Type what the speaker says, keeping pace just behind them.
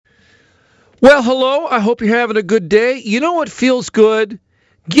Well, hello. I hope you're having a good day. You know what feels good?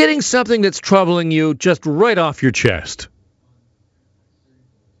 Getting something that's troubling you just right off your chest.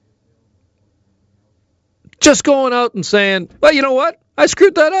 Just going out and saying, well, you know what? I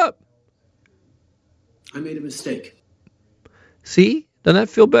screwed that up. I made a mistake. See? Doesn't that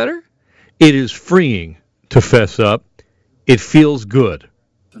feel better? It is freeing to fess up. It feels good.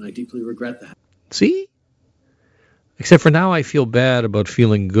 And I deeply regret that. See? Except for now I feel bad about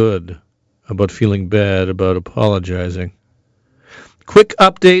feeling good, about feeling bad, about apologizing. Quick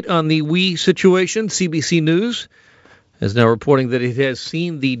update on the WE situation. CBC News is now reporting that it has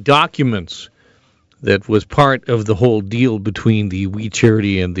seen the documents that was part of the whole deal between the WE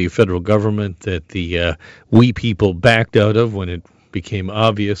charity and the federal government that the WE people backed out of when it became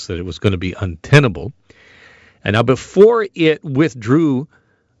obvious that it was going to be untenable. And now before it withdrew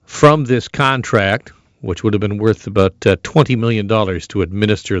from this contract, which would have been worth about $20 million to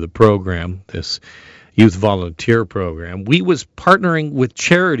administer the program, this youth volunteer program, we was partnering with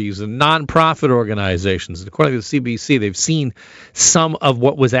charities and nonprofit organizations. And according to the CBC, they've seen some of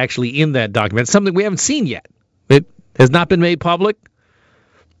what was actually in that document, something we haven't seen yet. It has not been made public,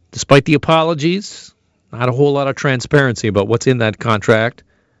 despite the apologies. Not a whole lot of transparency about what's in that contract.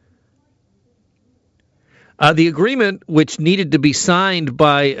 The agreement, which needed to be signed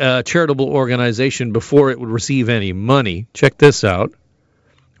by a charitable organization before it would receive any money, check this out,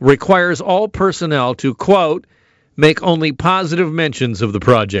 requires all personnel to, quote, make only positive mentions of the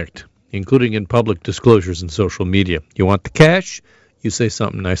project, including in public disclosures and social media. You want the cash? You say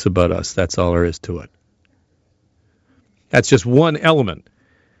something nice about us. That's all there is to it. That's just one element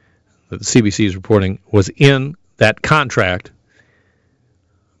that the CBC is reporting was in that contract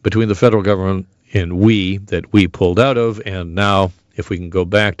between the federal government and WE that we pulled out of, and now, if we can go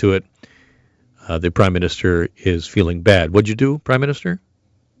back to it, the Prime Minister is feeling bad. What'd you do, Prime Minister?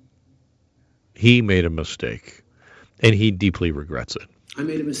 He made a mistake, and he deeply regrets it. I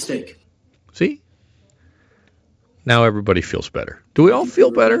made a mistake. See? Now everybody feels better. Do we all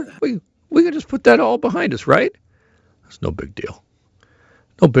feel better? We can just put that all behind us, right? It's no big deal.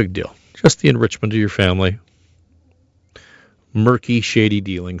 No big deal. Just the enrichment of your family. Murky, shady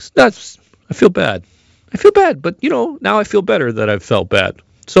dealings. I feel bad. But, now I feel better that I've felt bad.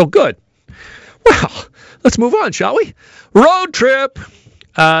 So good. Well, let's move on, shall we? Road trip.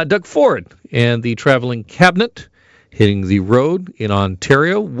 Doug Ford and the traveling cabinet hitting the road in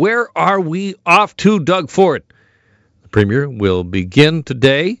Ontario. Where are we off to, Doug Ford? The Premier will begin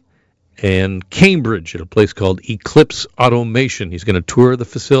today in Cambridge at a place called Eclipse Automation. He's going to tour the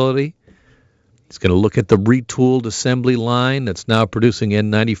facility. He's going to look at the retooled assembly line that's now producing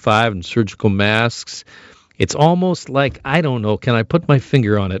N95 and surgical masks. It's almost like, I don't know, can I put my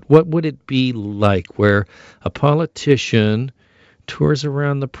finger on it? What would it be like where a politician tours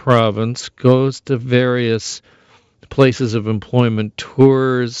around the province, goes to various places of employment,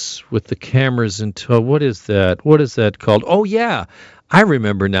 tours with the cameras in tow? What is that? What is that called? Oh, yeah, I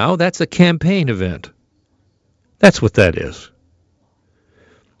remember now. That's a campaign event. That's what that is.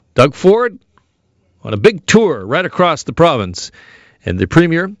 Doug Ford on a big tour right across the province. And the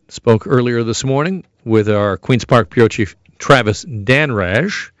Premier spoke earlier this morning with our Queen's Park Bureau Chief Travis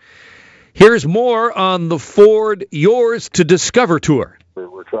Dhanraj. Here's more on the Ford Yours to Discover tour.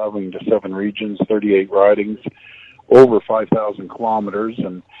 We're traveling to 7 regions, 38 ridings, over 5,000 kilometers,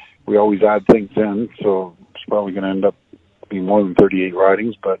 and we always add things in, so it's probably going to end up being more than 38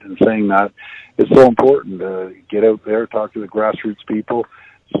 ridings. But in saying that, it's so important to get out there, talk to the grassroots people,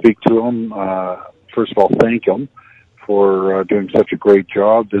 speak to them. First of all, thank them for doing such a great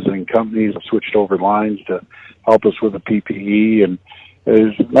job, visiting companies, switched over lines to help us with the PPE, and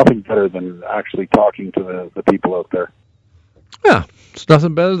there's nothing better than actually talking to the people out there. Yeah, it's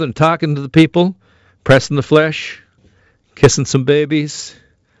nothing better than talking to the people, pressing the flesh, kissing some babies,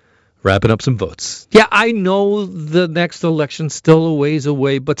 wrapping up some votes. Yeah, I know the next election's still a ways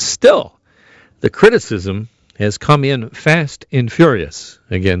away, but still, the criticism has come in fast and furious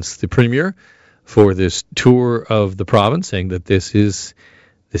against the Premier for this tour of the province, saying that this is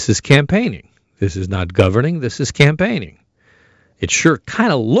campaigning. This is not governing, this is campaigning. It sure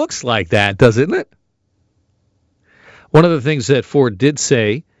kind of looks like that, doesn't it? One of the things that Ford did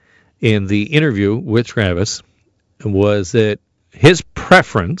say in the interview with Travis was that his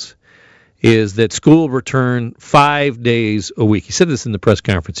preference is that school return 5 days a week. He said this in the press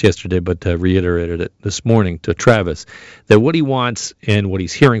conference yesterday, but reiterated it this morning to Travis, that what he wants and what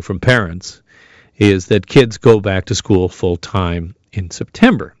he's hearing from parents is that kids go back to school full time in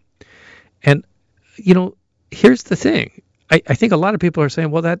September. And, here's the thing. I think a lot of people are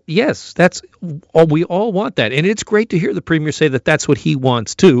saying, well, we all want that. And it's great to hear the Premier say that that's what he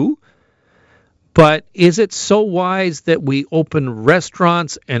wants too. But is it so wise that we open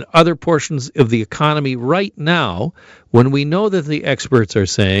restaurants and other portions of the economy right now when we know that the experts are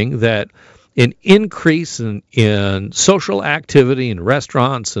saying that an increase in social activity in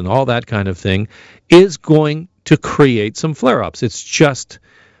restaurants and all that kind of thing is going to create some flare-ups? It's just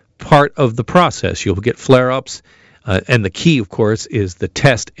part of the process. You'll get flare-ups, and the key, of course, is the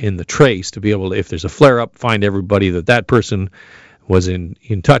test and the trace to be able to, if there's a flare-up, find everybody that person was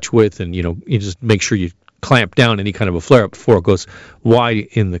in touch with, and you just make sure you clamp down any kind of a flare-up before it goes wide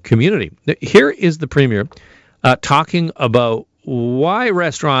in the community. Here is the Premier talking about why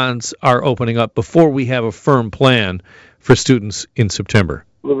restaurants are opening up before we have a firm plan for students in September.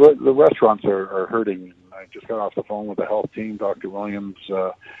 The restaurants are hurting. I just got off the phone with the health team, Dr. Williams,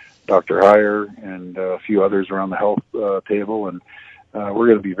 Dr. Heyer, and a few others around the health table, and we're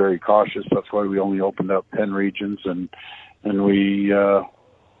going to be very cautious. That's why we only opened up 10 regions, and we're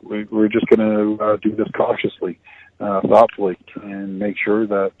just going to do this cautiously, thoughtfully, and make sure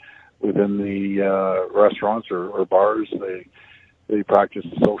that within the restaurants or bars they practice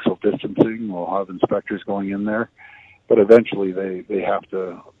social distancing. We'll have inspectors going in there, but eventually they have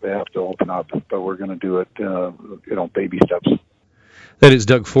to open up. But we're going to do it, baby steps. That is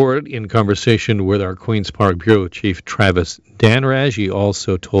Doug Ford in conversation with our Queen's Park Bureau Chief Travis Dhanraj. He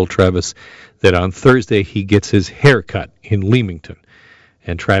also told Travis that on Thursday he gets his hair cut in Leamington.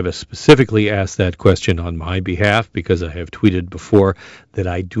 And Travis specifically asked that question on my behalf because I have tweeted before that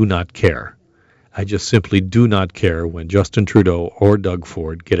I do not care. I just simply do not care when Justin Trudeau or Doug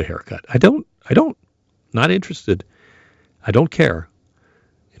Ford get a haircut. I don't. Not interested. I don't care.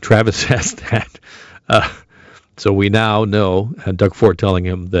 Travis asked that. So we now know, Doug Ford telling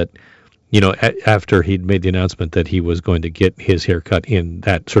him that, after he'd made the announcement that he was going to get his haircut in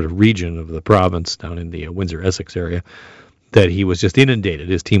that sort of region of the province down in the Windsor-Essex area, that he was just inundated.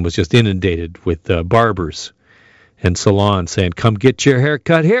 His team was just inundated with barbers and salons saying, come get your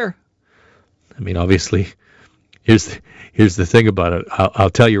haircut here. I mean, obviously, here's the thing about it. I'll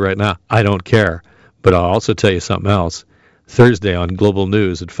tell you right now, I don't care. But I'll also tell you something else. Thursday on Global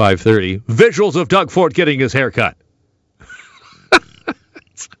News at 5:30, visuals of Doug Ford getting his haircut.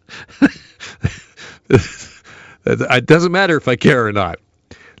 It doesn't matter if I care or not.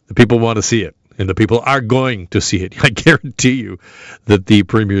 The people want to see it, and the people are going to see it. I guarantee you that the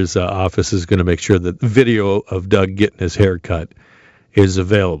Premier's office is going to make sure that video of Doug getting his haircut is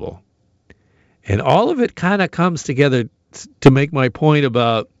available. And all of it kind of comes together to make my point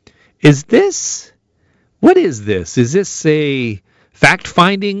about, what is this? Is this a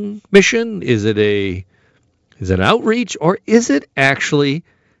fact-finding mission? Is it an outreach? Or is it actually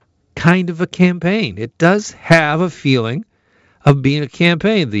kind of a campaign? It does have a feeling of being a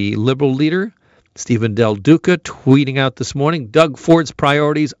campaign. The Liberal leader, Stephen Del Duca, tweeting out this morning, Doug Ford's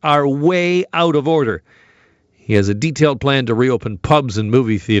priorities are way out of order. He has a detailed plan to reopen pubs and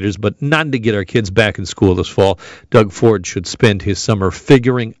movie theaters, but none to get our kids back in school this fall. Doug Ford should spend his summer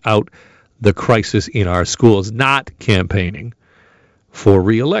figuring out the crisis in our schools, not campaigning for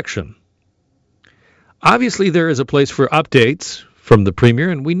re-election. Obviously, there is a place for updates from the Premier,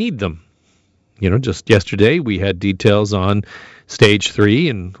 and we need them. Just yesterday, we had details on Stage 3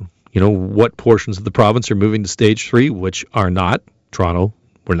 and, what portions of the province are moving to Stage 3, which are not. Toronto,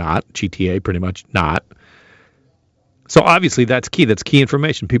 we're not. GTA, pretty much not. So obviously, that's key. That's key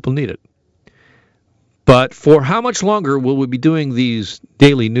information. People need it. But for how much longer will we be doing these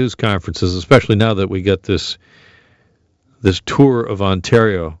daily news conferences, especially now that we got this tour of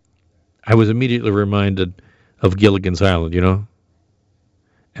Ontario? I was immediately reminded of Gilligan's Island,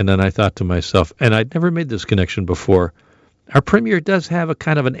 And then I thought to myself, and I'd never made this connection before, our Premier does have a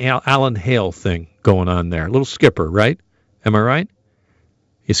kind of an Alan Hale thing going on there. A little Skipper, right? Am I right?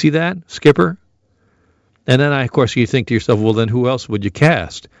 You see that? Skipper? And then, of course, you think to yourself, well, then who else would you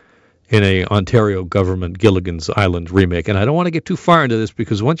cast in a Ontario government Gilligan's Island remake? And I don't want to get too far into this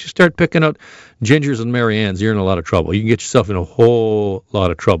because once you start picking out Gingers and Mariannes, you're in a lot of trouble. You can get yourself in a whole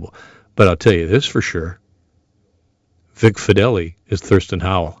lot of trouble. But I'll tell you this for sure. Vic Fideli is Thurston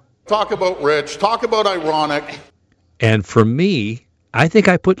Howell. Talk about rich. Talk about ironic. And for me, I think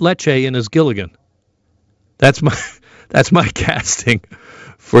I put Lecce in as Gilligan. That's my casting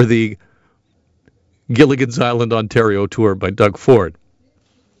for the Gilligan's Island, Ontario tour by Doug Ford.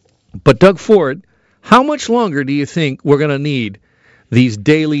 But Doug Ford, how much longer do you think we're going to need these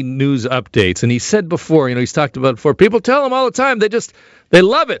daily news updates? And he said before, he's talked about it before, people tell him all the time, they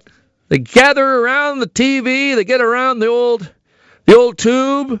love it. They gather around the TV, they get around the old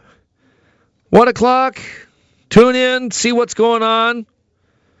tube, 1 o'clock, tune in, see what's going on.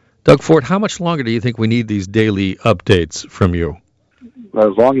 Doug Ford, how much longer do you think we need these daily updates from you?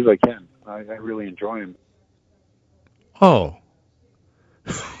 As long as I can. I really enjoy him. Oh.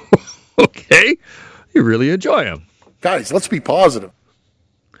 Okay. You really enjoy him. Guys, let's be positive.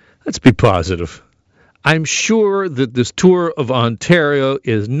 Let's be positive. I'm sure that this tour of Ontario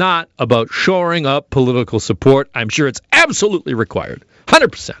is not about shoring up political support. I'm sure it's absolutely required.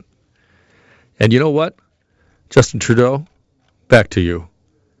 100%. And you know what? Justin Trudeau, back to you.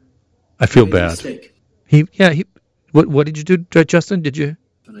 I feel I made a bad. mistake, What did you do, Justin? Did you?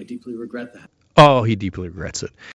 and I deeply regret that. Oh, he deeply regrets it.